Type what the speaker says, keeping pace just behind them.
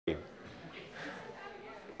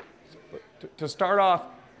to start off,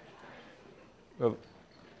 there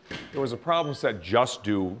was a problem set just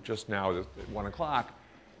due just now at 1 o'clock.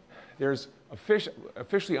 There's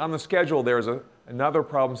officially on the schedule, there's another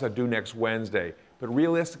problem set due next Wednesday. But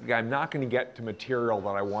realistically, I'm not going to get to material that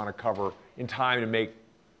I want to cover in time to make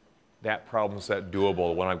that problem set doable,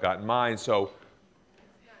 the one I've got in mind. So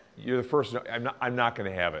you're the first, I'm not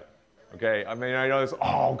going to have it. Okay? I mean, I know this,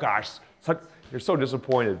 oh gosh, you're so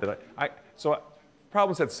disappointed that so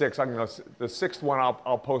problem set 6, the 6th one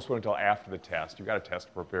I'll postpone until after the test. You've got a test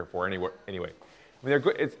to prepare for anyway. I mean, they're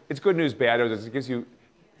good, it's good news, bad news. It gives you,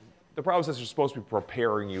 the problem sets are supposed to be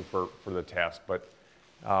preparing you for the test, but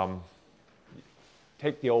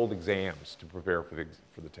take the old exams to prepare for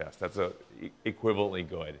the test. That's equivalently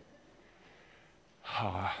good.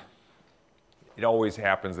 It always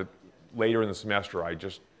happens that later in the semester I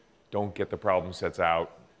just don't get the problem sets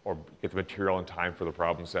out or get the material in time for the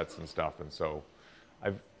problem sets and stuff, and so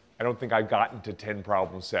I don't think I've gotten to 10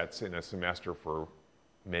 problem sets in a semester for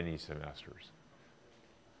many semesters.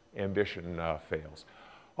 Ambition fails.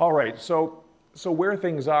 All right, so where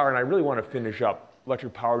things are, and I really want to finish up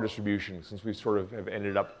electric power distribution since we sort of have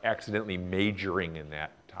ended up accidentally majoring in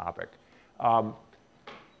that topic. I'll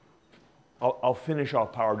finish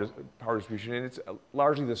off power distribution, and it's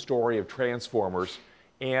largely the story of transformers,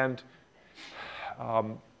 and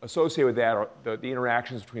associated with that are the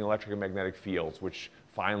interactions between electric and magnetic fields, which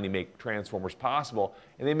finally make transformers possible,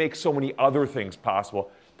 and they make so many other things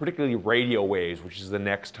possible, particularly radio waves, which is the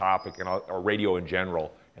next topic, or radio in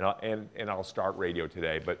general, and I'll start radio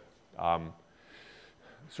today, but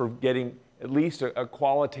sort of getting at least a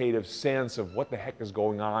qualitative sense of what the heck is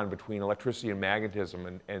going on between electricity and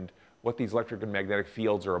magnetism, and what these electric and magnetic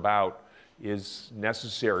fields are about is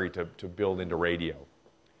necessary to build into radio.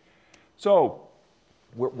 So,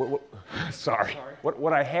 sorry.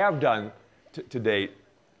 What I have done to date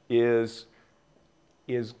is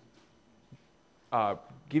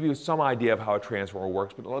give you some idea of how a transformer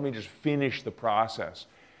works, but let me just finish the process.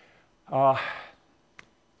 The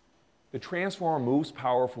transformer moves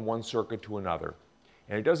power from one circuit to another,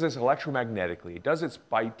 and it does this electromagnetically. It does it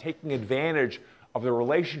by taking advantage of the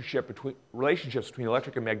relationships between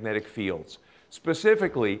electric and magnetic fields.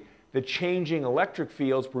 Specifically, the changing electric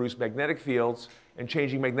fields produce magnetic fields, and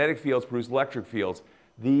changing magnetic fields produce electric fields.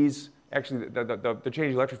 These, actually, the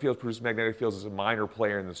changing electric fields produce magnetic fields is a minor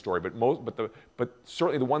player in the story, but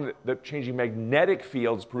certainly the one that changing magnetic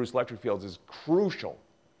fields produce electric fields is crucial.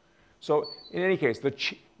 So in any case, the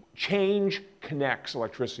change connects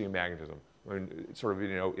electricity and magnetism. I mean, it's sort of,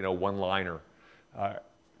 one-liner.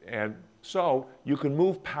 And so you can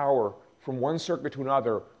move power from one circuit to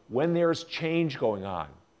another when there's change going on.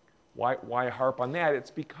 Why harp on that? It's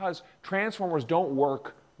because transformers don't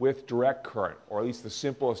work with direct current, or at least the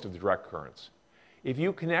simplest of the direct currents. If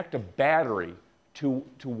you connect a battery to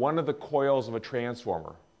one of the coils of a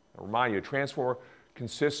transformer, I'll remind you, a transformer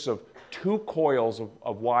consists of 2 coils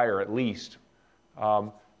of wire at least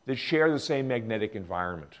that share the same magnetic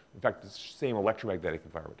environment. In fact, the same electromagnetic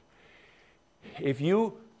environment. If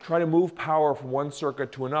you try to move power from one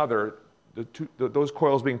circuit to another, those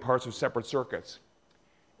coils being parts of separate circuits,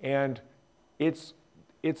 and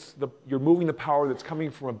you're moving the power that's coming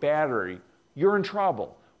from a battery, you're in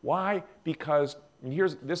trouble. Why? Because,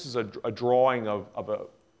 and this is a drawing of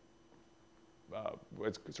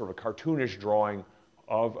it's sort of a cartoonish drawing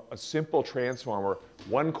of a simple transformer.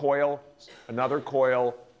 One coil, another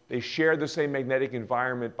coil, they share the same magnetic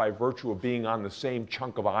environment by virtue of being on the same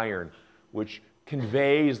chunk of iron, which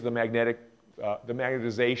conveys the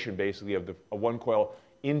magnetization, basically, of one coil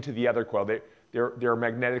into the other coil. They're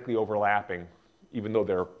magnetically overlapping, even though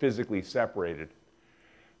they're physically separated.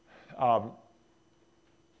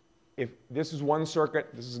 If this is one circuit,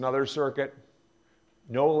 this is another circuit,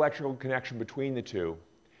 no electrical connection between the two.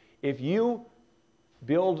 If you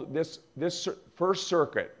build this first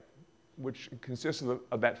circuit, which consists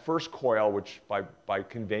of that first coil, which by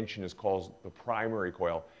convention is called the primary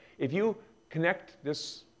coil, if you connect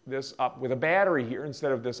this up with a battery here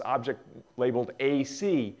instead of this object labeled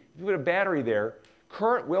AC, if you put a battery there,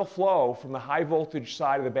 current will flow from the high voltage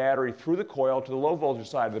side of the battery through the coil to the low voltage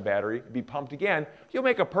side of the battery, be pumped again. You'll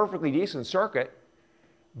make a perfectly decent circuit,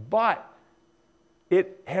 but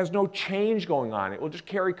it has no change going on. It will just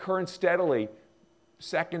carry current steadily,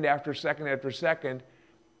 second after second after second.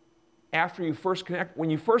 After you first connect, when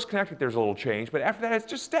you first connect it, there's a little change, but after that, it's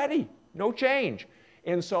just steady, no change.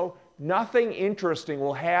 And so nothing interesting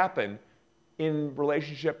will happen in the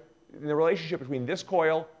relationship between this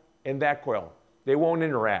coil and that coil. They won't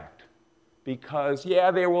interact because,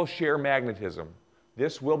 yeah, they will share magnetism.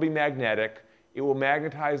 This will be magnetic. It will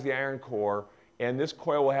magnetize the iron core, and this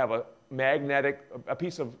coil will have a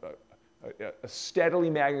steadily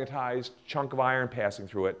magnetized chunk of iron passing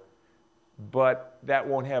through it, but that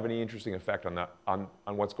won't have any interesting effect on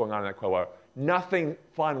what's going on in that coil wire. Nothing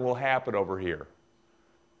fun will happen over here.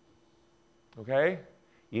 Okay?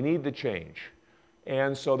 You need the change.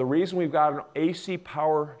 And so the reason we've got an AC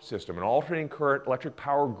power system, an alternating current electric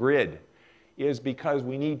power grid, is because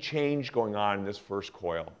we need change going on in this first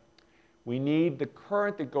coil. We need the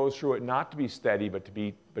current that goes through it not to be steady, but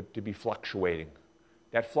to be fluctuating.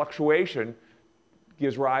 That fluctuation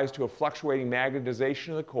gives rise to a fluctuating magnetization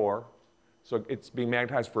of the core. So it's being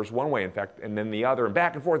magnetized first one way, in fact, and then the other, and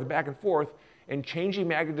back and forth, and changing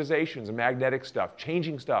magnetizations and magnetic stuff,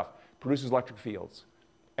 changing stuff, produces electric fields.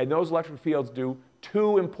 And those electric fields do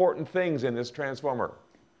two important things in this transformer.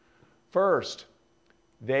 First,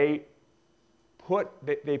 they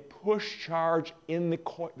push charge in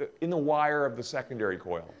the wire of the secondary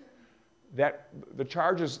coil. That the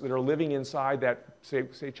charges that are living inside that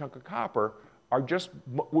say chunk of copper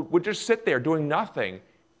would just sit there doing nothing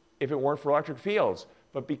if it weren't for electric fields.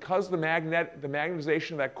 But because the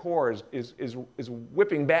magnetization of that core is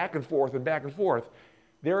whipping back and forth,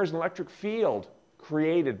 there is an electric field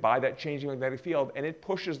created by that changing magnetic field, and it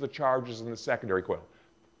pushes the charges in the secondary coil.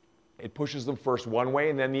 It pushes them first one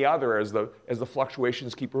way and then the other as the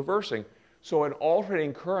fluctuations keep reversing. So an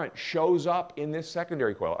alternating current shows up in this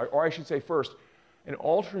secondary coil, or I should say first, an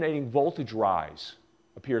alternating voltage rise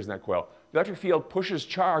appears in that coil. The electric field pushes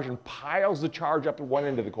charge and piles the charge up at one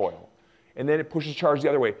end of the coil. And then it pushes charge the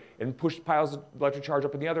other way and piles the electric charge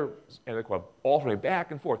up at the other end of the coil, alternating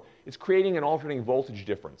back and forth. It's creating an alternating voltage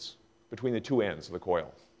difference between the two ends of the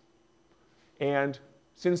coil. And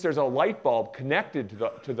since there's a light bulb connected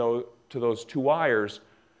to those two wires,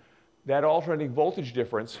 that alternating voltage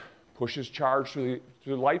difference pushes charge through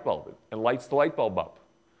the light bulb and lights the light bulb up.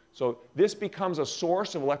 So this becomes a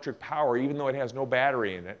source of electric power even though it has no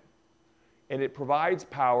battery in it, and it provides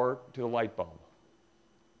power to the light bulb.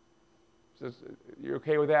 So you're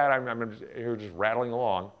okay with that? I'm just, here just rattling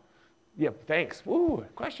along. Yeah, thanks. Woo,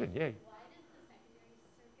 question, yay.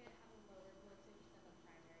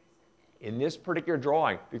 In this particular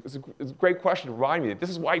drawing, it's a great question to remind me that this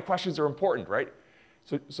is why questions are important, right?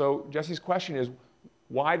 So Jesse's question is,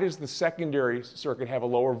 why does the secondary circuit have a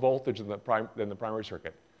lower voltage than the primary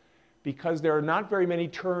circuit? Because there are not very many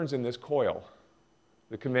turns in this coil.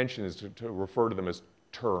 The convention is to refer to them as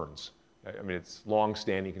turns. I mean, it's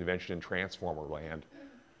long-standing convention in transformer land.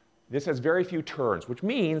 This has very few turns, which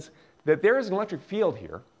means that there is an electric field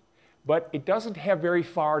here, but it doesn't have very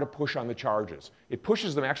far to push on the charges. It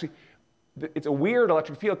pushes them actually. It's a weird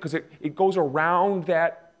electric field because it goes around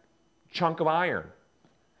that chunk of iron.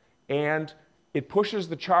 And it pushes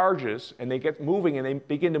the charges, and they get moving, and they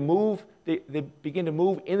begin to move in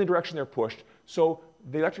the direction they're pushed. So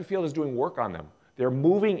the electric field is doing work on them. They're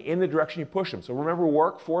moving in the direction you push them. So remember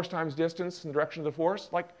work, force times distance in the direction of the force?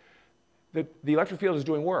 Like the electric field is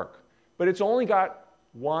doing work. But it's only got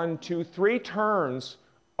 1, 2, 3 turns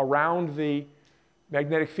around the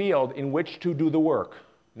magnetic field in which to do the work.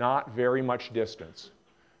 Not very much distance.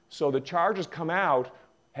 So the charges come out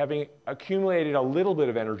having accumulated a little bit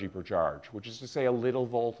of energy per charge, which is to say a little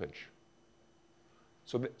voltage.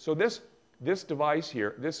 So this device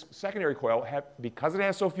here, this secondary coil, because it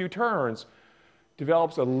has so few turns,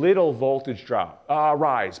 develops a little voltage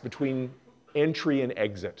rise between entry and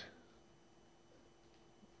exit.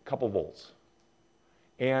 A couple volts.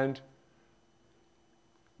 And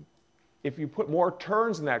if you put more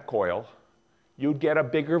turns in that coil, you'd get a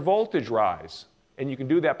bigger voltage rise. And you can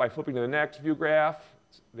do that by flipping to the next view graph.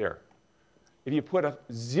 There. If you put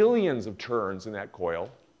zillions of turns in that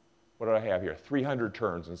coil, what do I have here? 300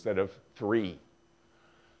 turns instead of 3.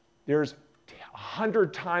 There's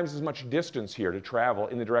 100 times as much distance here to travel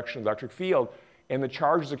in the direction of the electric field, and the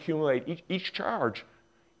charges accumulate, each charge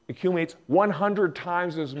accumulates 100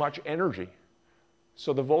 times as much energy.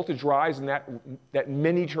 So the voltage rise in that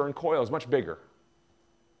mini-turn coil is much bigger.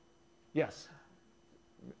 Yes?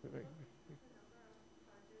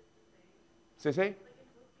 Say?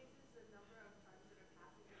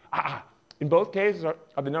 In both cases, are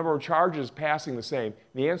the number of charges passing the same?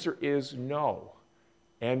 The answer is no.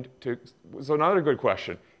 And so another good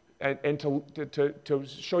question. And to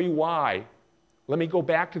show you why, let me go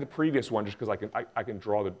back to the previous one just because I can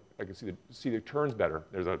see the turns better.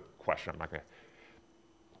 There's a question I'm not going to.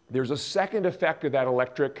 There's a second effect of that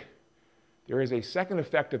electric. There is a second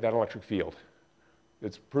effect of that electric field.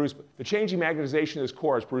 It's produced. The changing magnetization of this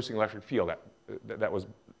core is producing electric field. That was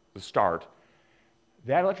the start.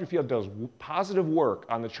 That electric field does positive work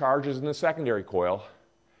on the charges in the secondary coil,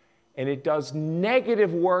 and it does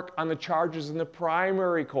negative work on the charges in the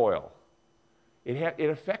primary coil. It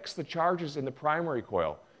affects the charges in the primary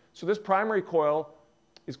coil. So this primary coil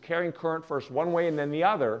is carrying current first one way and then the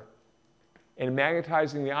other, and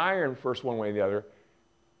magnetizing the iron first one way and the other.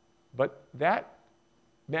 But that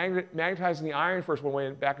magnetizing the iron first one way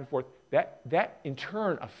and back and forth, that in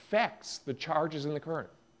turn affects the charges in the current.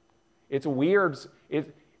 It's a weird,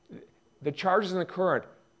 the charges in the current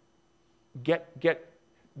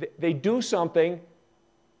they do something,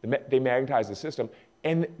 they magnetize the system,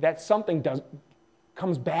 and that something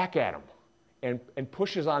comes back at them and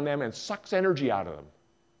pushes on them and sucks energy out of them.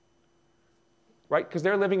 Right? Because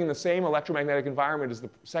they're living in the same electromagnetic environment as the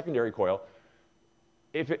secondary coil.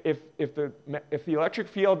 If the electric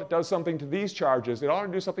field does something to these charges, it ought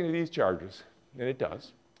to do something to these charges, and it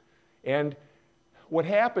does. And what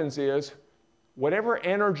happens is, whatever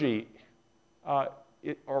energy,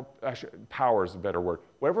 or actually, power is a better word,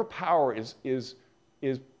 whatever power is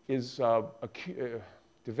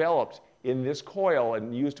developed in this coil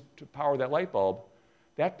and used to power that light bulb,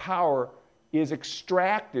 that power is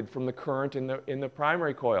extracted from the current in the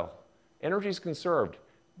primary coil. Energy is conserved.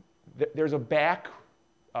 There's a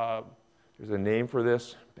name for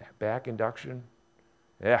this, back induction.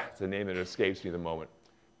 Yeah, it's a name that escapes me at the moment.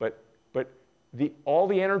 But all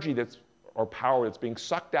the energy or power that's being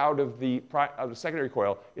sucked out of the secondary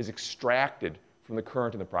coil is extracted from the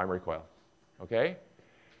current in the primary coil. Okay?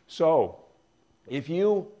 So if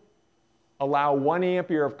you allow 1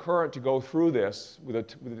 ampere of current to go through this with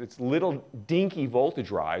its little dinky voltage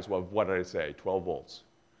rise, well, what did I say, 12 volts.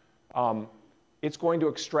 It's going to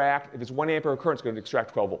extract, if it's 1 ampere of current, it's going to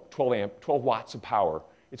extract 12 watts of power.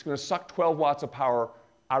 It's going to suck 12 watts of power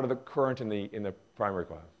out of the current in the primary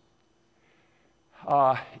coil.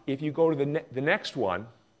 If you go to the next one,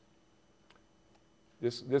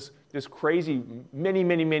 this crazy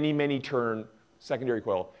many turn secondary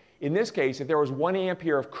coil. In this case, if there was 1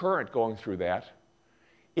 ampere of current going through that,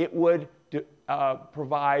 it would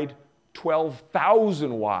provide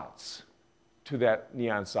 12,000 watts to that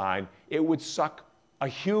neon sign. It would suck a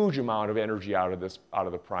huge amount of energy out of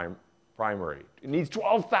the primary. It needs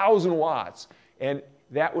 12,000 watts, and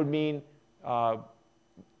that would mean, what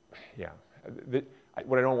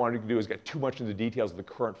I don't want to do is get too much into the details of the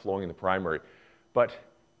current flowing in the primary, but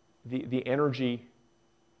the energy,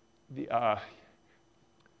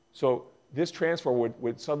 so this transformer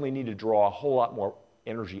would suddenly need to draw a whole lot more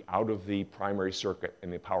energy out of the primary circuit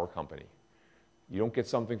in the power company. You don't get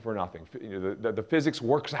something for nothing. The physics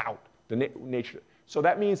works out, the nature. So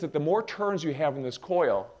that means that the more turns you have in this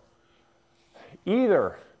coil,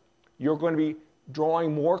 either you're going to be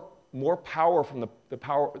drawing more power from the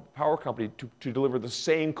power company to deliver the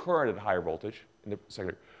same current at higher voltage in the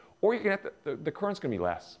secondary, or you can have the current's going to be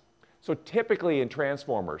less. So typically in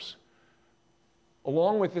transformers,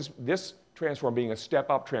 along with this transformer being a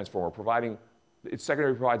step-up transformer, its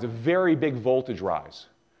secondary provides a very big voltage rise,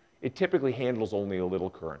 it typically handles only a little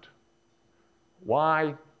current.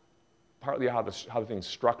 Why? Partly how the thing's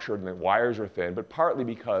structured and the wires are thin, but partly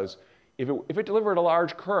because if it delivered a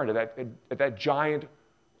large current at that giant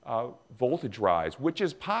voltage rise, which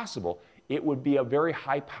is possible, it would be a very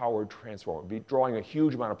high-powered transformer. It would be drawing a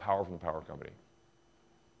huge amount of power from the power company.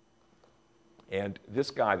 And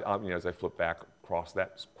this guy, as I flip back across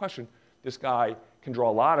that question, this guy can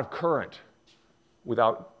draw a lot of current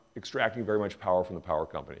without extracting very much power from the power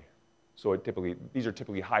company. So these are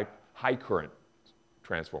typically high current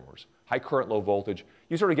transformers. High current, low voltage.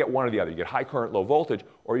 You sort of get one or the other. You get high current, low voltage,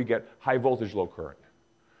 or you get high voltage, low current.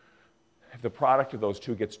 If the product of those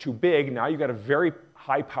two gets too big, now you've got a very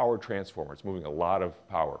high-powered transformer. It's moving a lot of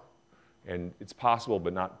power. And it's possible,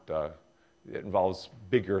 but not, it involves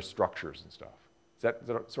bigger structures and stuff. Is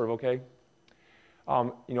that sort of okay?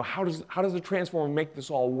 How does the transformer make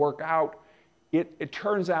this all work out? It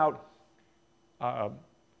turns out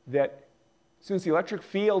that since the electric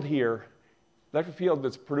field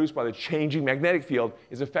that's produced by the changing magnetic field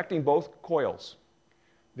is affecting both coils,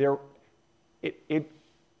 the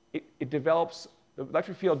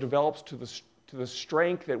electric field develops to the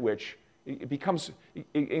strength at which it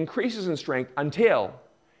increases in strength until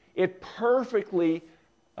it perfectly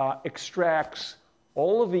extracts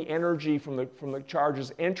all of the energy from the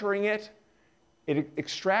charges entering it. It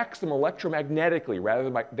extracts them electromagnetically rather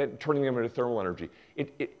than turning them into thermal energy.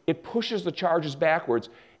 It pushes the charges backwards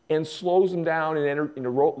and slows them down and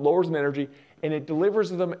lowers them energy, and it delivers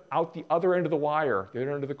them out the other end of the wire, the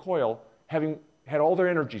other end of the coil, having had all their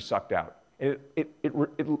energy sucked out. And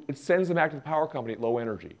it sends them back to the power company at low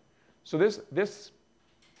energy. So this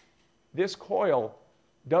coil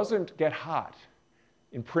doesn't get hot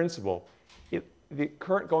in principle. The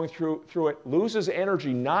current going through it loses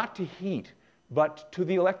energy not to heat, but to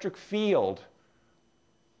the electric field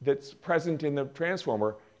that's present in the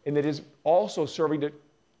transformer and that is also serving to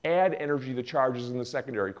add energy to the charges in the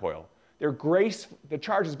secondary coil. The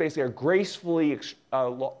charges basically are gracefully,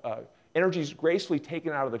 energy is gracefully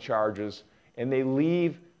taken out of the charges, and they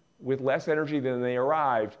leave with less energy than they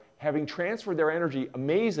arrived, having transferred their energy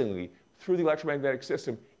amazingly through the electromagnetic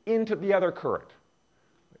system into the other current.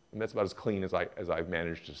 And that's about as clean as I've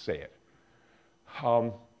managed to say it.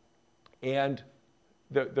 And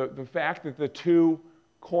the fact that the two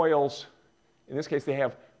coils, in this case, they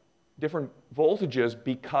have different voltages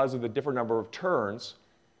because of the different number of turns.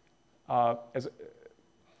 They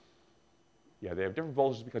have different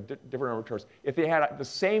voltages because different number of turns. If they had the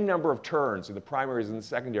same number of turns in the primary as in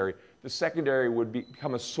the secondary would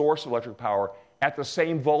become a source of electric power at the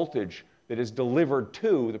same voltage that is delivered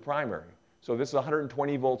to the primary. So this is a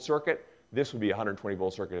 120-volt circuit. This would be a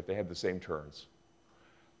 120-volt circuit if they had the same turns.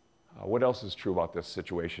 What else is true about this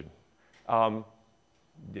situation?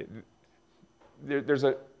 There's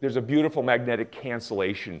a beautiful magnetic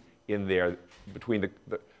cancellation in there between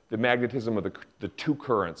the magnetism of the two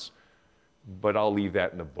currents, but I'll leave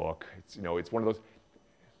that in the book. It's one of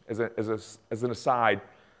those, as an aside,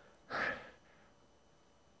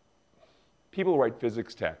 people who write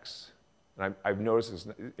physics texts, and I've noticed this,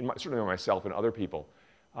 certainly myself and other people,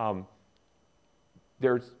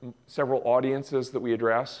 there's several audiences that we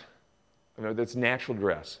address, that's natural to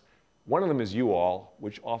address. One of them is you all,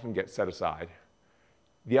 which often gets set aside.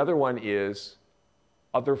 The other one is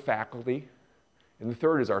other faculty, and the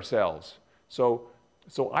third is ourselves. So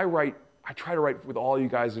I try to write with all you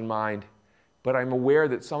guys in mind, but I'm aware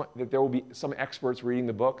that there will be some experts reading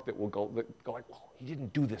the book that will go like, well, he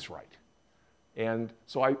didn't do this right. And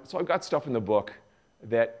so I've got stuff in the book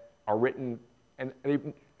that are written, and they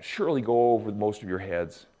surely go over most of your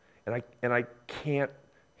heads. And I can't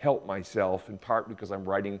help myself, in part because I'm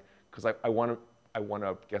writing, because I want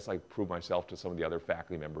to guess I prove myself to some of the other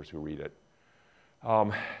faculty members who read it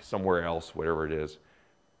somewhere else, whatever it is.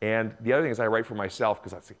 And the other thing is I write for myself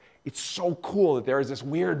because it's so cool that there is this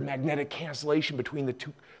weird magnetic cancellation between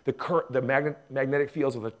the magnetic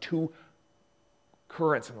fields of the two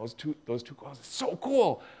currents and those two coils. It's so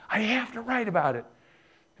cool. I have to write about it.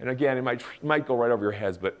 And again, it might go right over your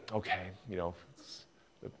heads, but okay, it's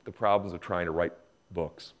the problems of trying to write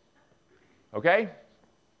books. Okay?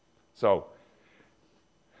 So,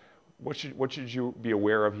 what should you be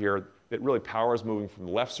aware of here? That really power is moving from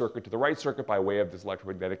the left circuit to the right circuit by way of this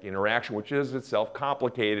electromagnetic interaction, which is itself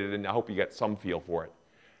complicated, and I hope you get some feel for it.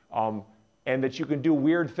 And that you can do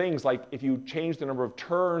weird things, like if you change the number of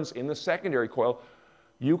turns in the secondary coil,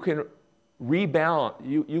 you can rebalance,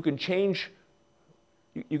 you can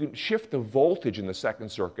shift the voltage in the second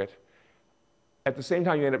circuit. At the same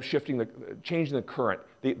time, you end up changing the current.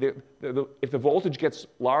 If the voltage gets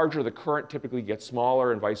larger, the current typically gets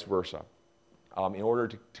smaller, and vice versa, in order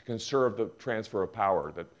to conserve the transfer of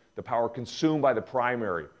power. The power consumed by the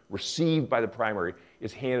primary, received by the primary,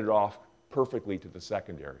 is handed off perfectly to the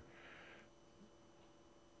secondary.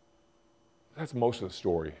 That's most of the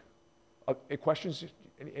story. Any questions?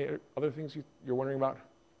 Any other things you're wondering about?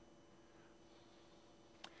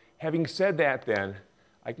 Having said that, then,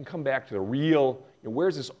 I can come back to the real,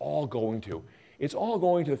 where's this all going to? It's all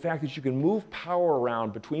going to the fact that you can move power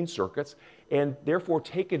around between circuits and therefore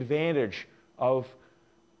take advantage of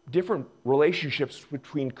different relationships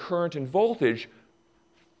between current and voltage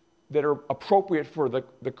that are appropriate for the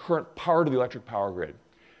current part of the electric power grid.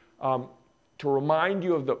 To remind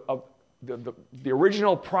you of the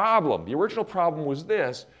original problem was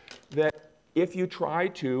this, that if you try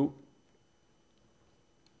to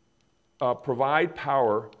provide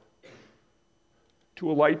power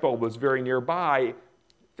to a light bulb that's very nearby,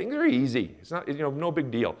 things are easy. It's not, no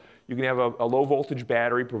big deal. You can have a low voltage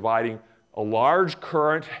battery providing a large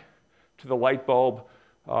current to the light bulb.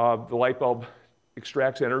 The light bulb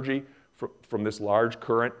extracts energy from this large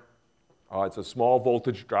current. It's a small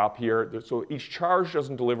voltage drop here, so each charge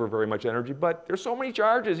doesn't deliver very much energy, but there's so many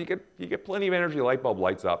charges, you get plenty of energy, the light bulb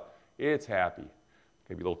lights up. It's happy.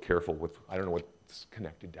 Gotta be a little careful with, I don't know what's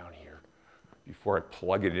connected down here, before I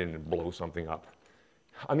plug it in and blow something up.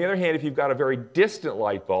 On the other hand, if you've got a very distant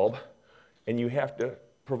light bulb and you have to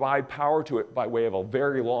provide power to it by way of a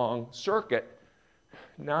very long circuit,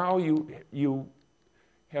 now you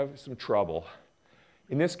have some trouble.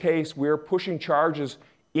 In this case, we're pushing charges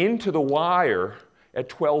into the wire at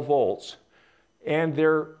 12 volts, and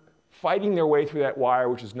they're fighting their way through that wire,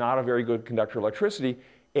 which is not a very good conductor of electricity,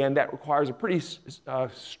 and that requires a pretty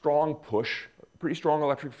strong push, pretty strong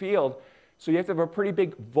electric field. So you have to have a pretty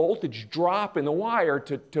big voltage drop in the wire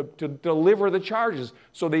to deliver the charges.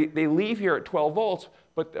 So they leave here at 12 volts,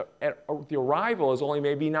 but the arrival is only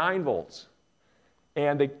maybe 9 volts.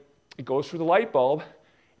 And it goes through the light bulb,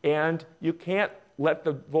 and you can't let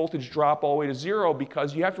the voltage drop all the way to 0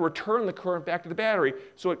 because you have to return the current back to the battery.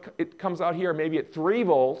 So it comes out here maybe at 3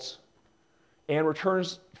 volts and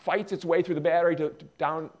fights its way through the battery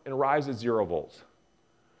down and arrives at 0 volts.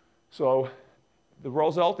 So the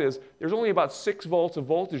result is there's only about 6 volts of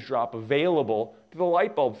voltage drop available to the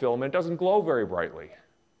light bulb filament. It doesn't glow very brightly.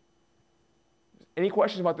 Any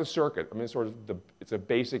questions about this circuit? I mean, it's a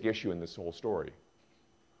basic issue in this whole story.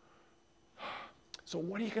 So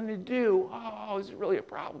what are you going to do? Oh, is it really a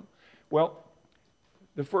problem? Well,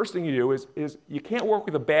 the first thing you do is you can't work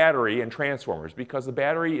with a battery and transformers because the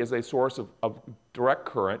battery is a source of direct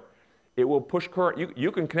current. It will push current.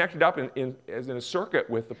 You can connect it up as in a circuit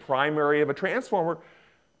with the primary of a transformer,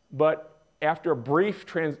 but after a brief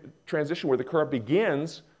transition where the current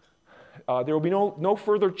begins, there will be no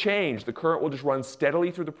further change. The current will just run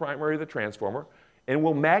steadily through the primary of the transformer and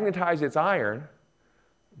will magnetize its iron,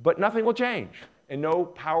 but nothing will change, and no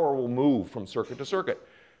power will move from circuit to circuit.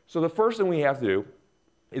 So the first thing we have to do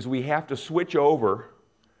is we have to switch over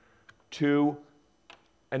to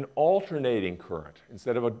an alternating current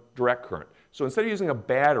instead of a direct current. So instead of using a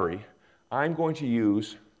battery, I'm going to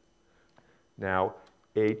use now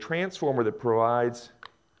a transformer that provides,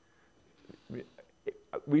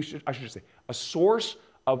 I should say, a source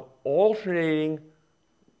of alternating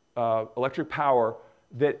electric power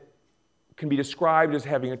that can be described as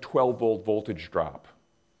having a 12-volt voltage drop.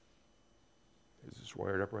 Is this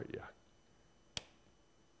wired up right? Yeah.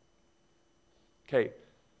 Okay.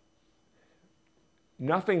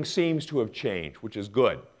 Nothing seems to have changed, which is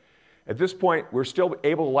good. At this point, we're still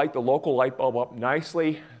able to light the local light bulb up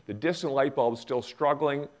nicely. The distant light bulb is still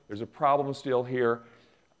struggling. There's a problem still here.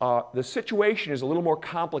 The situation is a little more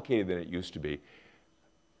complicated than it used to be.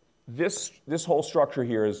 This whole structure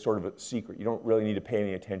here is sort of a secret. You don't really need to pay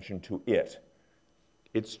any attention to it.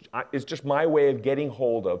 It's just my way of getting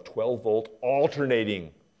hold of 12-volt alternating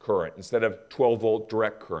current instead of 12-volt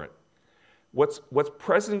direct current. What's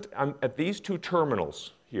present at these two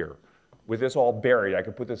terminals here, with this all buried, I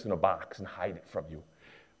could put this in a box and hide it from you.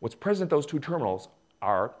 What's present at those two terminals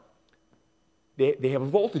are, they have a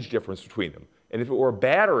voltage difference between them. And if it were a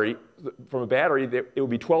battery, from a battery, it would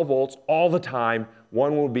be 12 volts all the time.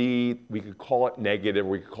 One will be, we could call it negative, or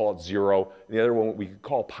we could call it 0. And the other one we could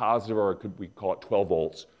call positive, or we could call it 12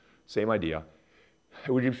 volts. Same idea.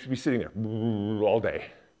 It would just be sitting there all day.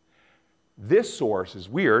 This source is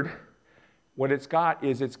weird. What it's got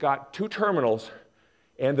is it's got two terminals,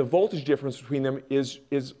 and the voltage difference between them is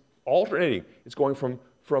alternating. It's going from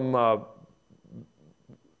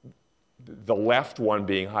the left one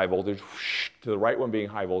being high voltage to the right one being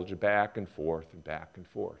high voltage, back and forth and back and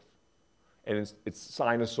forth. And it's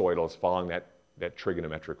sinusoidal. It's following that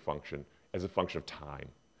trigonometric function as a function of time.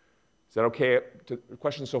 Is that okay?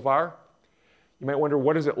 Questions so far? You might wonder,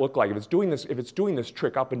 what does it look like if it's doing this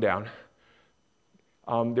trick up and down?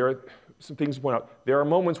 There are some things to point out. There are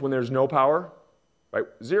moments when there's no power, right?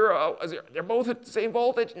 Zero. They're both at the same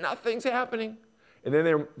voltage. Nothing's happening. And then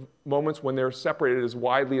there are moments when they're separated as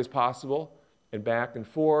widely as possible, and back and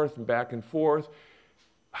forth and back and forth.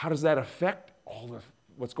 How does that affect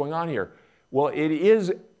what's going on here? Well, it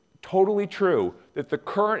is totally true that the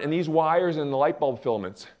current in these wires and the light bulb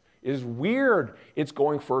filaments is weird. It's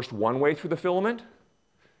going first one way through the filament,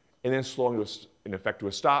 and then slowing in effect to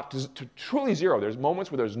a stop, to truly zero. There's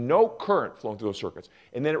moments where there's no current flowing through those circuits,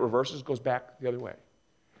 and then it reverses, goes back the other way.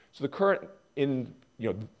 So the current in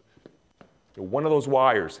one of those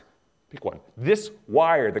wires, pick one. This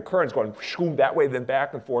wire, the current's going that way, then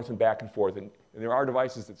back and forth and back and forth. And there are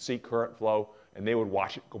devices that see current flow, and they would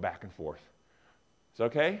watch it go back and forth. Is that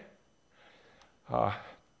okay? A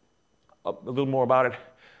little more about it.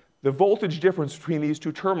 The voltage difference between these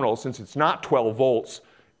two terminals, since it's not 12 volts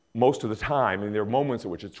most of the time, and there are moments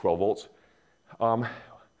at which it's 12 volts,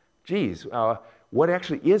 what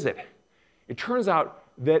actually is it? It turns out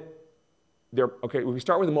that we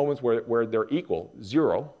start with the moments where they're equal,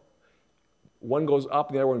 0. One goes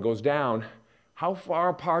up, the other one goes down. How far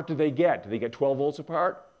apart do they get? Do they get 12 volts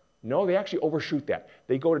apart? No, they actually overshoot that.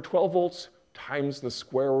 They go to 12 volts times the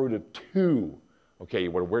square root of 2. Okay,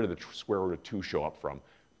 where did the square root of 2 show up from?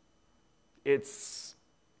 It's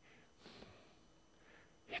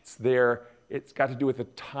there. It's got to do with the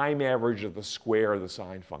time average of the square of the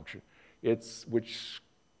sine function. It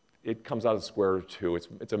comes out of the square root of 2.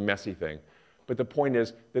 It's a messy thing. But the point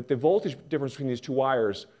is that the voltage difference between these two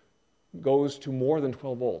wires goes to more than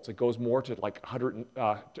 12 volts. It goes more to like 100,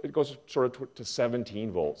 it goes sort of to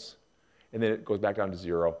 17 volts. And then it goes back down to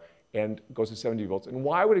 0 and goes to 70 volts. And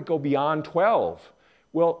why would it go beyond 12?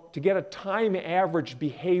 Well, to get a time average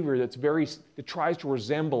behavior that tries to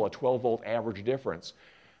resemble a 12 volt average difference.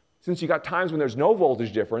 Since you got times when there's no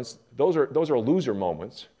voltage difference, those are loser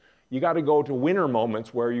moments. You got to go to winner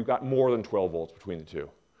moments where you got more than 12 volts between the two.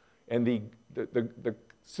 And the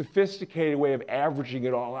sophisticated way of averaging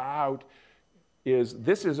it all out is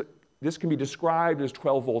this can be described as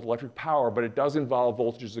 12 volt electric power, but it does involve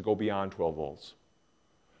voltages that go beyond 12 volts.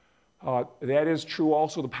 That is true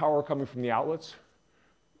also the power coming from the outlets.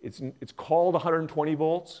 It's called 120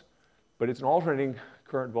 volts, but it's an alternating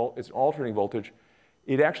current it's an alternating voltage.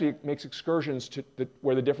 It actually makes excursions to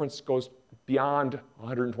where the difference goes beyond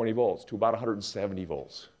 120 volts to about 170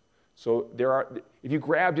 volts. So if you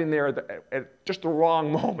grabbed in there at just the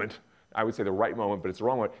wrong moment, I would say the right moment, but it's the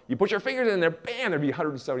wrong one, you put your fingers in there, bam, there'd be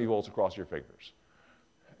 170 volts across your fingers.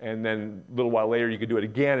 And then a little while later, you could do it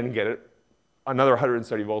again and get it another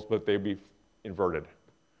 170 volts, but they'd be inverted.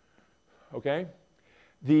 Okay?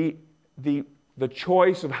 The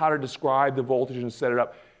choice of how to describe the voltage and set it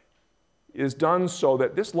up is done so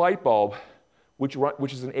that this light bulb, which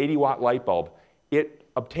is an 80 watt light bulb, it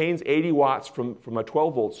obtains 80 watts from a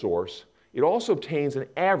 12 volt source. It also obtains an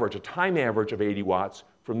average, a time average of 80 watts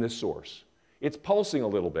from this source. It's pulsing a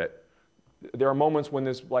little bit. There are moments when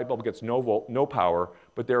this light bulb gets no power,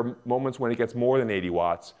 but there are moments when it gets more than 80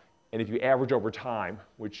 watts. And if you average over time,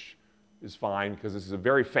 which is fine because this is a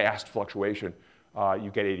very fast fluctuation,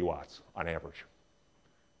 you get 80 watts on average.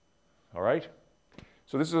 All right?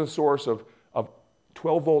 So this is a source of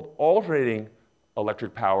 12 volt alternating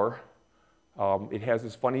electric power. It has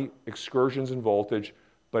this funny excursions in voltage,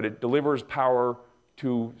 but it delivers power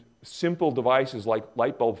to simple devices like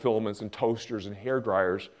light bulb filaments and toasters and hair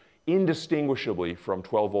dryers indistinguishably from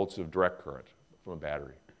 12 volts of direct current from a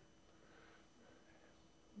battery.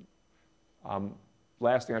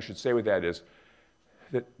 Last thing I should say with that is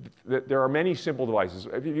that there are many simple devices.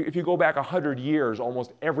 If you go back 100 years,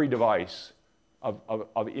 almost every device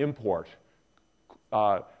of import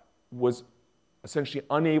was essentially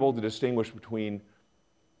unable to distinguish between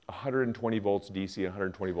 120 volts DC and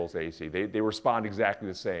 120 volts AC. They respond exactly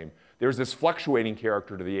the same. There's this fluctuating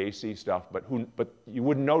character to the AC stuff, but you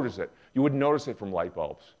wouldn't notice it. You wouldn't notice it from light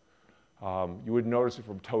bulbs. You wouldn't notice it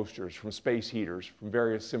from toasters, from space heaters, from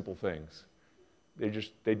various simple things. They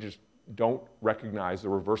just don't recognize the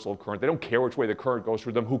reversal of current. They don't care which way the current goes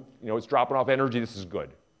through them. It's dropping off energy. This is good.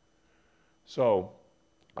 So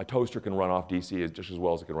a toaster can run off DC just as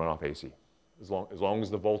well as it can run off AC, as long as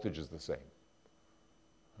the voltage is the same.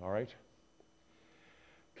 All right?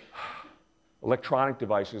 Electronic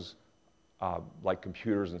devices like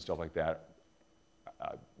computers and stuff like that,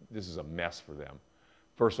 this is a mess for them.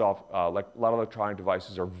 First off, a lot of electronic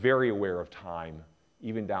devices are very aware of time,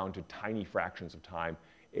 even down to tiny fractions of time.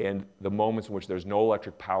 And the moments in which there's no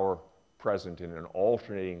electric power present in an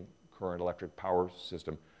alternating current electric power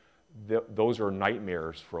system, those are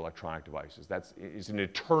nightmares for electronic devices. It's an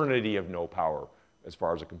eternity of no power as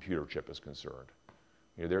far as a computer chip is concerned.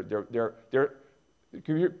 The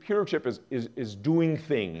computer chip is doing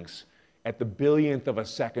things at the billionth of a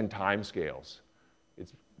second time scales.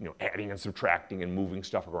 It's adding and subtracting and moving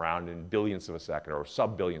stuff around in billionths of a second or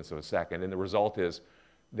sub-billionths of a second. And the result is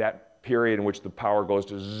that period in which the power goes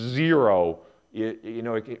to 0,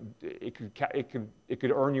 it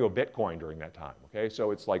could earn you a Bitcoin during that time. Okay,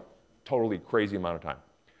 so it's like totally crazy amount of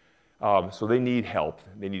time. So they need help.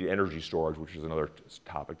 They need energy storage, which is another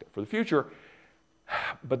topic for the future.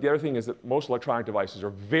 But the other thing is that most electronic devices are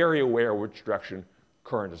very aware which direction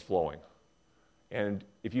current is flowing. And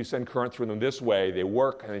if you send current through them this way, they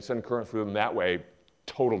work, and they send current through them that way,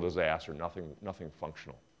 total disaster, nothing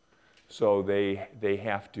functional. So they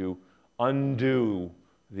have to undo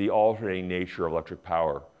the alternating nature of electric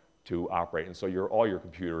power to operate. And so all your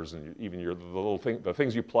computers and even the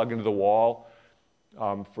things you plug into the wall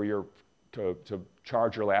to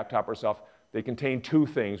charge your laptop or stuff, they contain two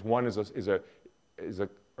things. One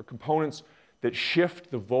are components that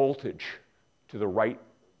shift the voltage to the right.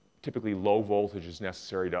 Typically low voltage is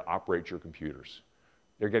necessary to operate your computers.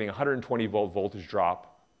 They're getting 120 volt voltage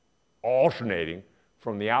drop alternating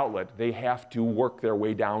from the outlet. They have to work their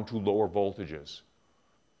way down to lower voltages.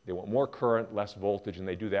 They want more current, less voltage, and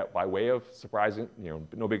they do that by way of surprising,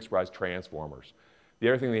 no big surprise, transformers. The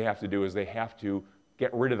other thing they have to do is they have to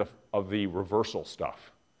get rid of the reversal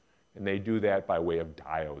stuff. And they do that by way of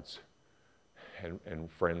diodes and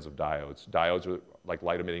friends of diodes. Diodes are like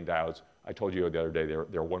light-emitting diodes. I told you the other day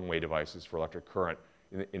they're one-way devices for electric current.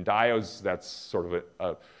 In diodes, that's sort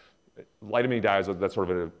of light emitting diodes, that's sort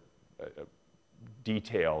of a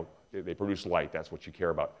detail. They produce light, that's what you care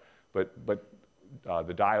about. But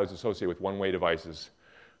the diodes associated with one-way devices,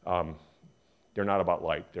 they're not about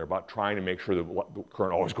light. They're about trying to make sure the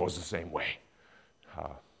current always goes the same way.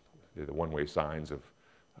 They're the one-way signs of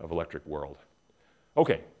electric world.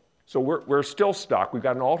 Okay, so we're still stuck. We've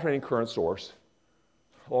got an alternating current source,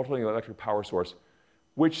 alternating electric power source,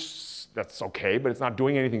 which that's okay, but it's not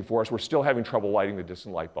doing anything for us. We're still having trouble lighting the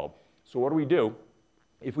distant light bulb. So what do we do?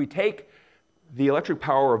 If we take the electric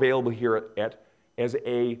power available here as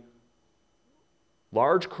a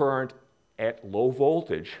large current at low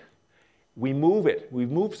voltage, we move it. We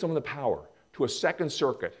move some of the power to a second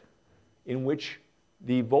circuit in which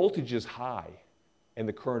the voltage is high and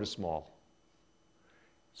the current is small.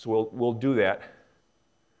 So we'll do that.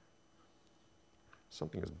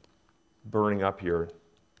 Something is burning up here.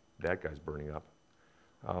 That guy's burning up.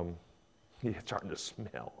 It's starting to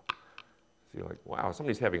smell. So you're like, wow,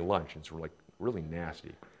 somebody's having lunch. And it's like really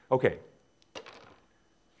nasty. Okay.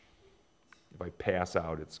 If I pass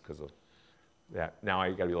out, it's because of that. Now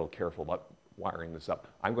I got to be a little careful about wiring this up.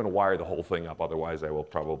 I'm going to wire the whole thing up, otherwise I will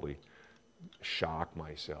probably shock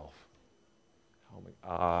myself.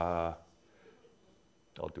 I'll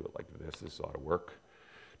do it like this. This ought to work.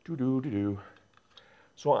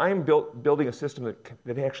 So I'm building a system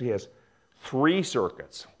that actually has 3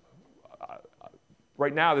 circuits.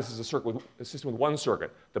 Right now, this is a system with 1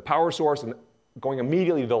 circuit. The power source and going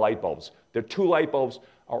immediately to the light bulbs. The 2 light bulbs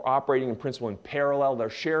are operating in principle in parallel. They're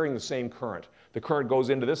sharing the same current. The current goes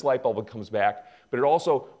into this light bulb and comes back, but it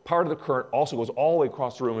also, part of the current also goes all the way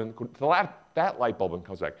across the room and to that light bulb and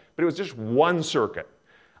comes back. But it was just 1 circuit.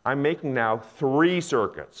 I'm making now 3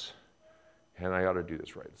 circuits. And I ought to do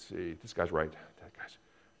this right. Let's see, this guy's right, that guy's.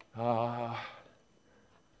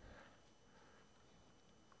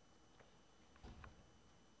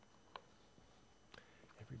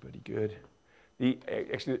 Everybody good?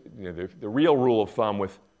 Actually, you know, the real rule of thumb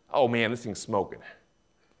with, oh man, this thing's smoking.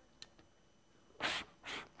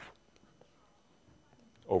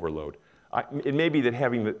 Overload. It may be that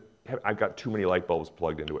I've got too many light bulbs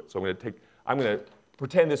plugged into it. So I'm going to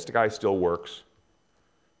pretend this guy still works.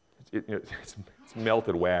 It's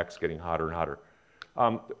melted wax getting hotter and hotter.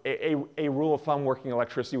 A rule of thumb working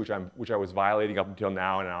electricity, which I was violating up until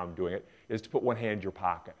now, and now I'm doing it, is to put one hand in your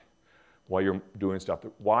pocket while you're doing stuff.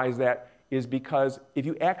 Why is that? Is because if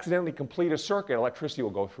you accidentally complete a circuit, electricity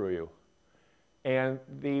will go through you. And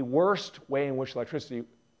the worst way in which the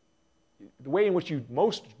way in which you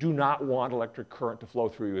most do not want electric current to flow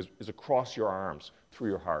through you is across your arms, through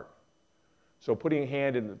your heart. So putting a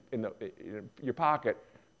hand in your pocket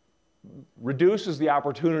reduces the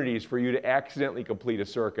opportunities for you to accidentally complete a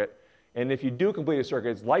circuit. And if you do complete a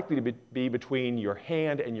circuit, it's likely to be between your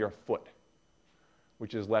hand and your foot,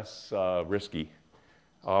 which is less risky.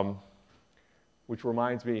 Which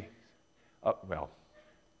reminds me,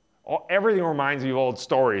 everything reminds me of old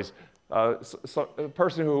stories. So a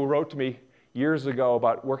person who wrote to me years ago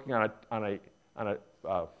about working on an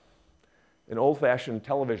old-fashioned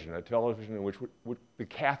television, a television in which the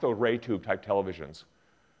cathode ray tube type televisions,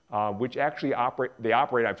 which actually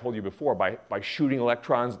operate, I've told you before, by shooting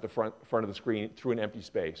electrons at the front of the screen through an empty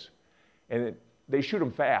space. And they shoot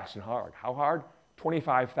them fast and hard. How hard?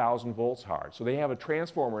 25,000 volts hard. So they have a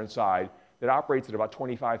transformer inside that operates at about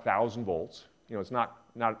 25,000 volts. You know, it's not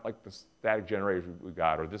like the static generators we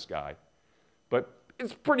got or this guy, but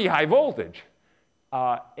it's pretty high voltage.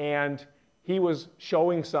 And he was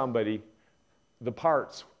showing somebody the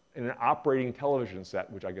parts in an operating television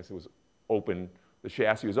set, which I guess it was open, the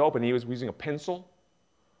chassis was open. He was using a pencil,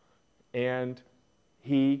 and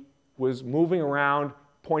he was moving around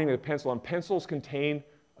pointing the pencil, and pencils contain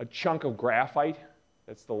a chunk of graphite,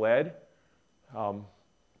 that's the lead.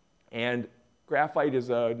 And graphite is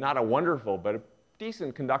not a wonderful, but a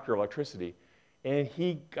decent conductor of electricity. And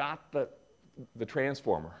he got the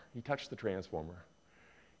transformer. He touched the transformer.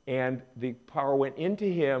 And the power went into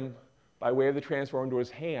him by way of the transformer into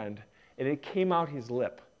his hand, and it came out his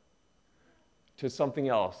lip to something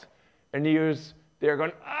else. And he was there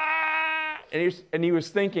going, ah! And he was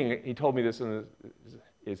thinking, he told me this in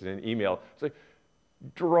an email, it's like,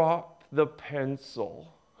 drop the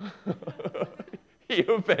pencil. He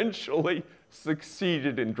eventually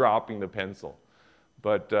succeeded in dropping the pencil.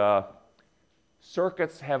 But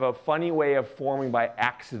circuits have a funny way of forming by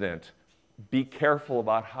accident. Be careful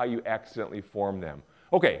about how you accidentally form them.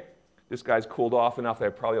 Okay, this guy's cooled off enough that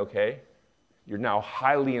I'm probably okay. You're now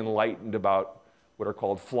highly enlightened about what are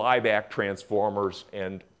called flyback transformers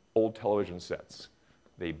and old television sets.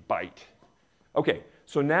 They bite. Okay,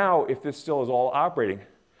 so now if this still is all operating,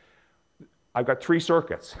 I've got 3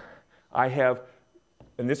 circuits. I have,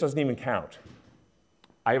 and this doesn't even count,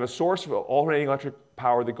 I have a source of alternating electric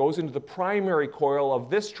power that goes into the primary coil of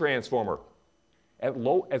this transformer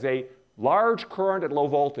as a large current at low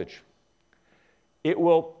voltage. It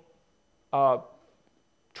will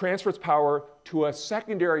transfer its power to a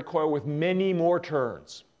secondary coil with many more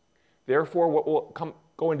turns. Therefore, what will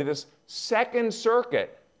go into this second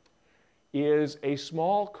circuit is a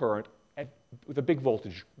small current with a big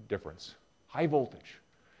voltage difference, high voltage.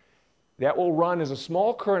 That will run as a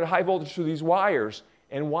small current at high voltage through these wires,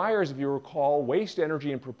 and wires, if you recall, waste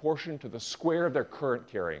energy in proportion to the square of their current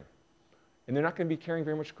carrying. And they're not going to be carrying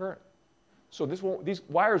very much current. So these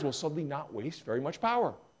wires will suddenly not waste very much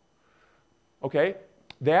power. Okay?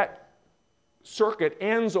 That circuit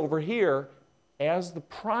ends over here as the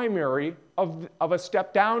primary of a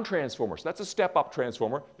step-down transformer. So that's a step-up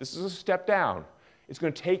transformer. This is a step-down. It's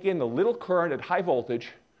going to take in the little current at high voltage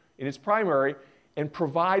in its primary and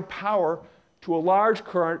provide power to a large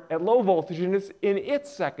current at low voltage in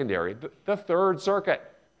its secondary, the third circuit,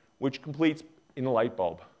 which completes in the light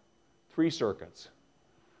bulb. 3 circuits.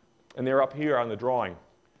 And they're up here on the drawing.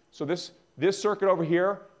 So this circuit over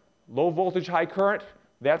here, low voltage, high current,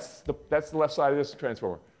 that's the left side of this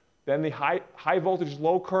transformer. Then the high voltage,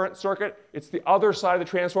 low current circuit, it's the other side of the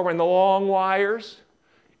transformer and the long wires.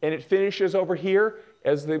 And it finishes over here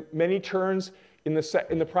as the many turns in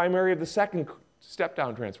the primary of the second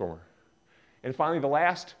step-down transformer. And finally, the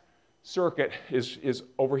last circuit is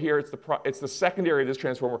over here. It's the secondary of this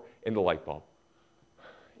transformer in the light bulb.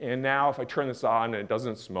 And now if I turn this on and it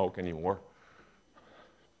doesn't smoke anymore,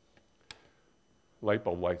 light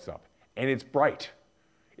bulb lights up. And it's bright.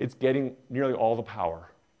 It's getting nearly all the power.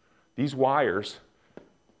 These wires,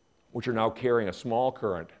 which are now carrying a small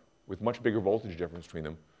current with much bigger voltage difference between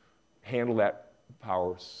them, handle that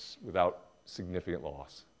power without significant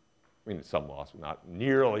loss. I mean, some loss, but not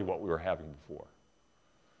nearly what we were having before.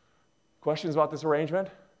 Questions about this arrangement?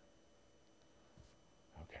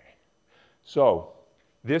 Okay. So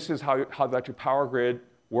this is how the electric power grid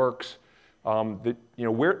works.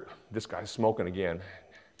 This guy's smoking again.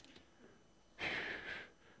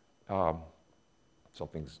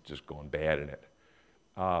 Something's just going bad in it.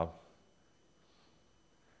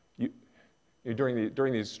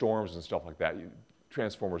 During these storms and stuff like that,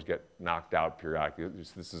 transformers get knocked out periodically.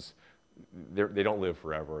 They don't live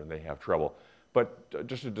forever and they have trouble. But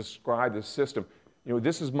just to describe this system,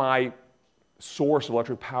 this is my source of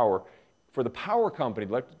electric power. For the power company,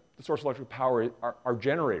 the source of electric power are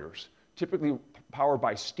generators, typically powered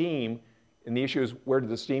by steam. And the issue is, where did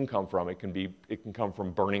the steam come from? It can come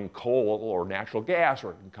from burning coal or natural gas,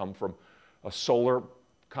 or it can come from solar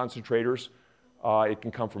concentrators. It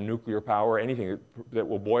can come from nuclear power. Anything that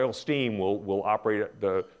will boil steam will operate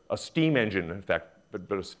a steam engine, in fact,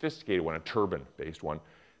 but a sophisticated one, a turbine-based one,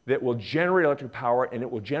 that will generate electric power, and it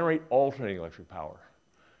will generate alternating electric power.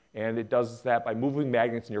 And it does that by moving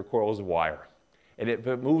magnets in your coils of wire. And if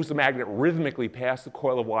it moves the magnet rhythmically past the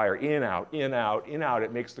coil of wire, in, out, in, out, in, out,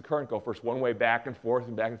 it makes the current go first one way, back and forth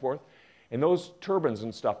and back and forth. And those turbines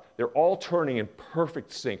and stuff, they're all turning in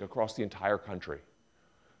perfect sync across the entire country.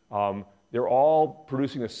 They're all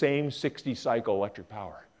producing the same 60-cycle electric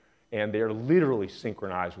power. And they're literally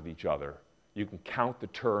synchronized with each other. You can count the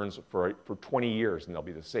turns for 20 years, and they'll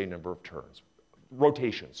be the same number of turns.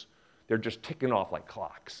 Rotations. They're just ticking off like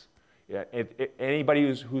clocks. Yeah,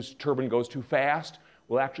 anybody whose turbine goes too fast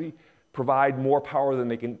will actually provide more power than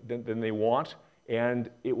they want, and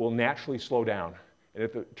it will naturally slow down. And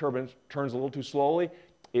if the turbine turns a little too slowly,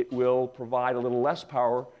 it will provide a little less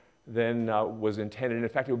power than was intended. And in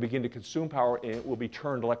fact, it will begin to consume power, and it will be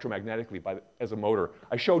turned electromagnetically as a motor.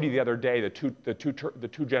 I showed you the other day the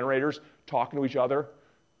two generators talking to each other.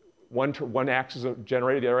 One acts as a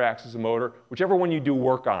generator, the other acts as a motor. Whichever one you do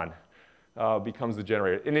work on becomes the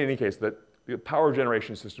generator. In any case, the power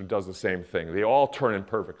generation system does the same thing. They all turn in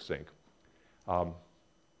perfect sync.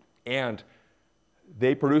 And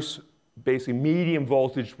they produce basically medium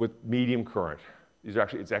voltage with medium current.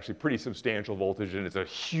 It's actually pretty substantial voltage, and it's a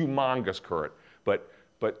humongous current. But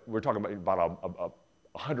we're talking about a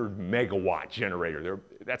 100 megawatt generator.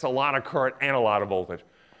 That's a lot of current and a lot of voltage.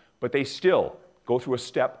 But they still go through a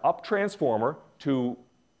step-up transformer to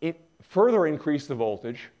further increase the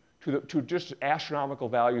voltage to just astronomical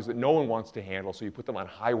values that no one wants to handle. So you put them on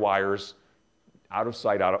high wires, out of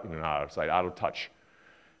sight, out of touch.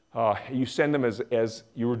 You send them as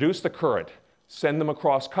you reduce the current, send them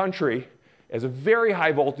across country as a very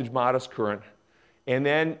high voltage, modest current. And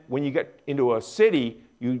then when you get into a city,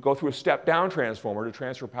 you go through a step-down transformer to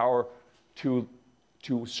transfer power to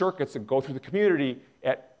circuits that go through the community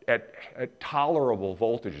at at tolerable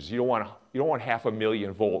voltages. You don't want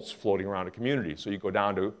 500,000 volts floating around a community, so you go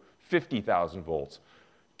down to 50,000 volts.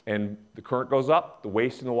 And the current goes up, the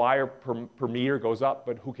waste in the wire per meter goes up,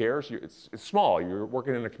 but who cares? It's small, you're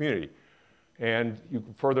working in a community. And you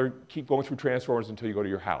can further keep going through transformers until you go to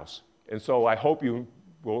your house. And so I hope you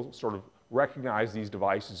will sort of recognize these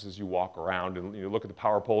devices as you walk around and you look at the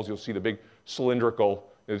power poles, you'll see the big cylindrical,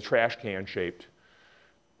 the trash can shaped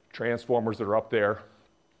transformers that are up there.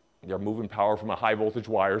 They're moving power from high voltage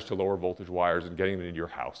wires to lower voltage wires and getting it into your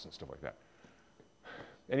house and stuff like that.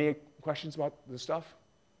 Any questions about this stuff?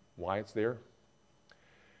 Why it's there?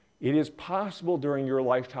 It is possible during your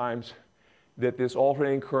lifetimes that this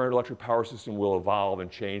alternating current electric power system will evolve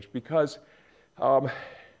and change because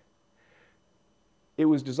it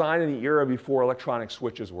was designed in the era before electronic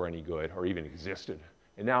switches were any good or even existed.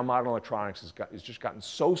 And now modern electronics has just gotten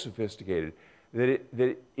so sophisticated that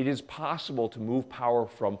it is possible to move power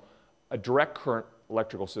from a direct current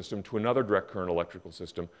electrical system to another direct current electrical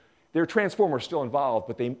system. There are transformers still involved,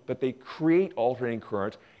 but they create alternating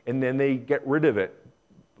current and then they get rid of it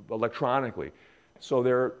electronically. So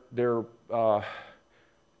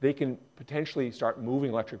they can potentially start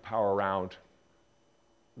moving electric power around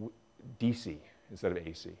DC instead of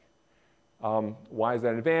AC. Why is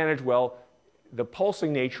that an advantage? Well, the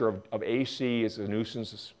pulsing nature of AC is a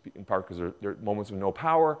nuisance, in part because there are moments of no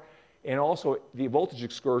power, and also the voltage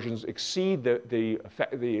excursions exceed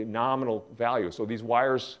the nominal value. So these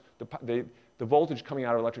wires, the voltage coming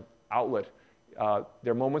out of electric outlet,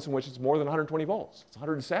 there are moments in which it's more than 120 volts. It's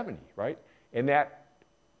 170, right? And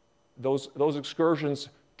those excursions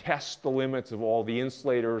test the limits of all the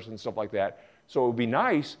insulators and stuff like that. So it would be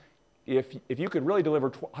nice if you could really deliver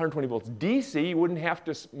 120 volts DC, you wouldn't have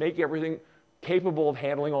to make everything capable of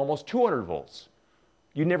handling almost 200 volts.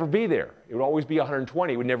 You'd never be there. It would always be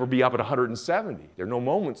 120. It would never be up at 170. There are no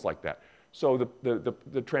moments like that. So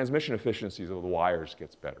the transmission efficiencies of the wires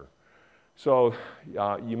gets better. So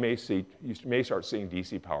you may start seeing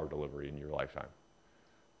DC power delivery in your lifetime.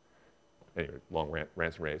 Anyway, long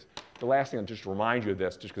rants and raves. The last thing, just to remind you of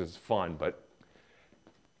this, just because it's fun,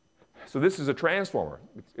 so this is a transformer.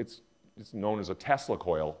 It's known as a Tesla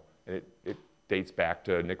coil, and it dates back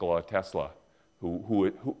to Nikola Tesla,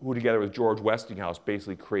 who together with George Westinghouse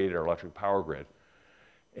basically created our electric power grid.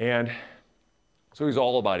 And so he was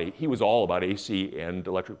all about AC and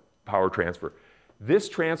electric power transfer. This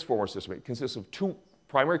transformer system, it consists of two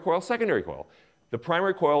primary coils, secondary coil. The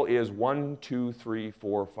primary coil is 1, 2, 3,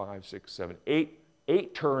 4, 5, 6, 7,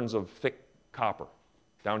 8 turns of thick copper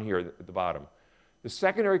down here at the bottom. The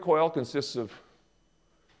secondary coil consists of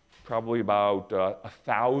probably about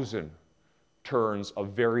 1,000 turns of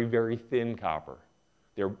very, very thin copper.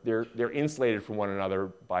 They're insulated from one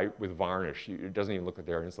another with varnish. It doesn't even look like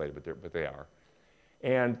they're insulated, but they are.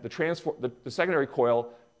 And the secondary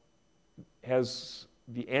coil has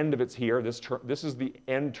the end of it's here. This is the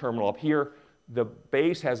end terminal up here. The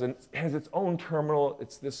base has its own terminal.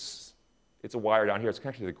 It's a wire down here. It's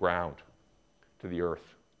connected to the ground, to the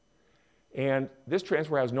earth. And this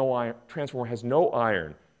transformer has no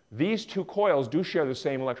iron. These two coils do share the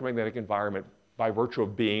same electromagnetic environment by virtue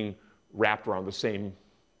of being wrapped around the same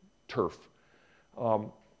turf.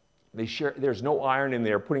 There's no iron in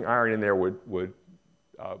there. Putting iron in there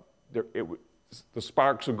the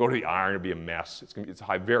sparks would go to the iron. It'd be a mess. It's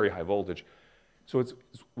very high voltage. So it's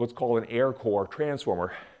what's called an air core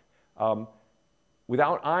transformer.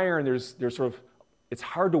 Without iron, it's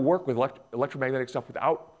hard to work with electromagnetic stuff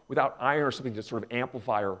without iron or something to sort of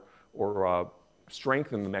amplify or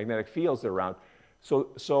strengthen the magnetic fields that are around.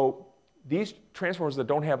 So these transformers that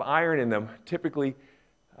don't have iron in them typically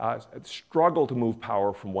struggle to move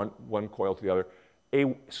power from one coil to the other.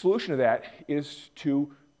 A solution to that is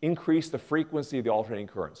to increase the frequency of the alternating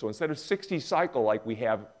current. So instead of 60 cycle like we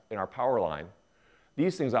have in our power line,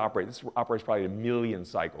 this operates probably 1 million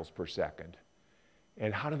cycles per second.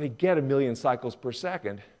 And how do they get 1 million cycles per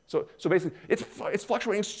second? So basically, it's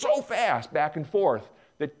fluctuating so fast back and forth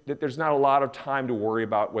that there's not a lot of time to worry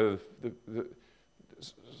about whether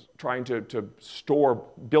trying to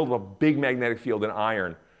build a big magnetic field in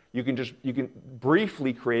iron. You can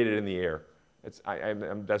briefly create it in the air. That's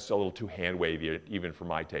a little too hand-wavy even for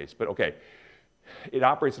my taste, but okay. It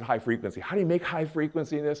operates at high frequency. How do you make high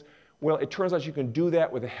frequency in this? Well, it turns out you can do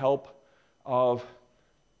that with the help of,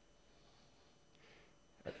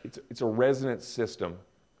 it's a resonance system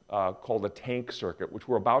called a tank circuit, which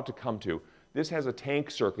we're about to come to. This has a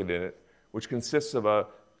tank circuit in it, which consists of a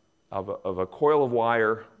coil of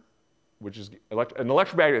wire, which is an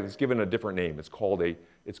electromagnet that's given a different name. It's called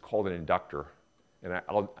an inductor, and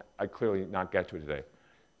I clearly not get to it today.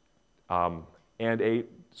 and an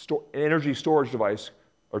energy storage device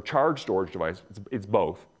or charge storage device. It's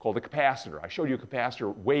both, called a capacitor. I showed you a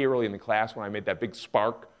capacitor way early in the class when I made that big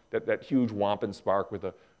spark, that huge wampin spark with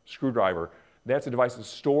a screwdriver. That's a device that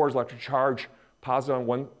stores electric charge, positive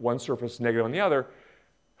on one surface, negative on the other,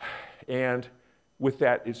 and with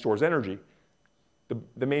that, it stores energy.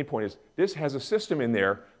 The main point is this has a system in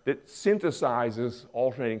there that synthesizes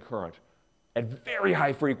alternating current at very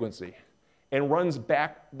high frequency and runs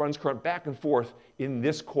current back and forth in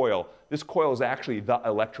this coil. This coil is actually the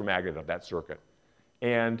electromagnet of that circuit.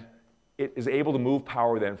 And it is able to move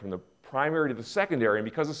power then from the primary to the secondary, and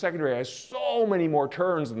because the secondary has so many more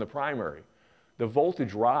turns than the primary, the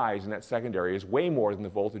voltage rise in that secondary is way more than the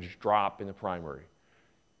voltage drop in the primary.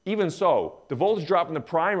 Even so, the voltage drop in the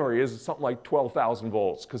primary is something like 12,000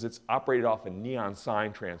 volts because it's operated off a neon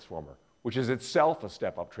sign transformer, which is itself a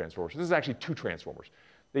step-up transformer. So this is actually two transformers.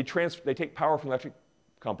 They take power from the electric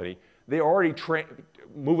company. They already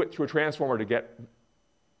move it through a transformer to get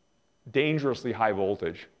dangerously high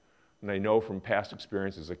voltage. And I know from past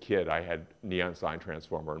experience as a kid, I had neon sign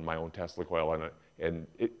transformer in my own Tesla coil, and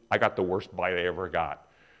I got the worst bite I ever got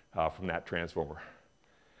from that transformer.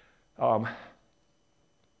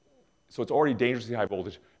 So it's already dangerously high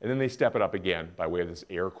voltage, and then they step it up again by way of this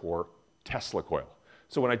air core Tesla coil.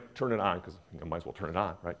 So when I turn it on, because I might as well turn it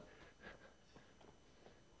on, right?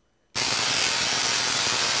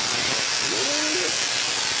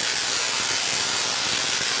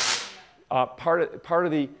 Part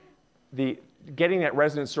of the getting that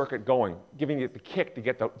resonant circuit going, giving it the kick to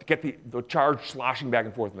get the charge sloshing back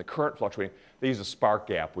and forth and the current fluctuating, they use a spark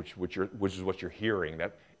gap, which is what you're hearing.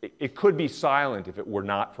 That it could be silent if it were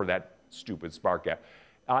not for that stupid spark gap.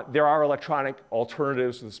 There are electronic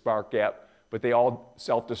alternatives to the spark gap, but they all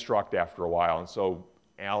self-destruct after a while. And so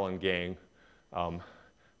Al and gang,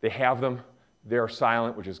 they have them. They're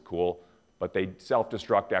silent, which is cool, but they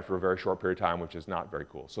self-destruct after a very short period of time, which is not very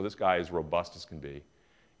cool. So this guy is robust as can be,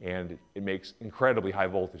 and it makes incredibly high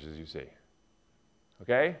voltage, as you see.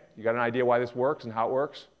 Okay? You got an idea why this works and how it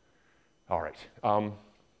works? All right.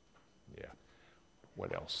 Yeah.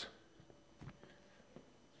 What else?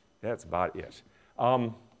 That's about it.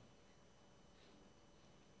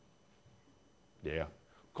 Yeah.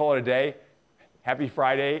 Call it a day. Happy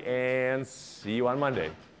Friday, and see you on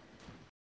Monday.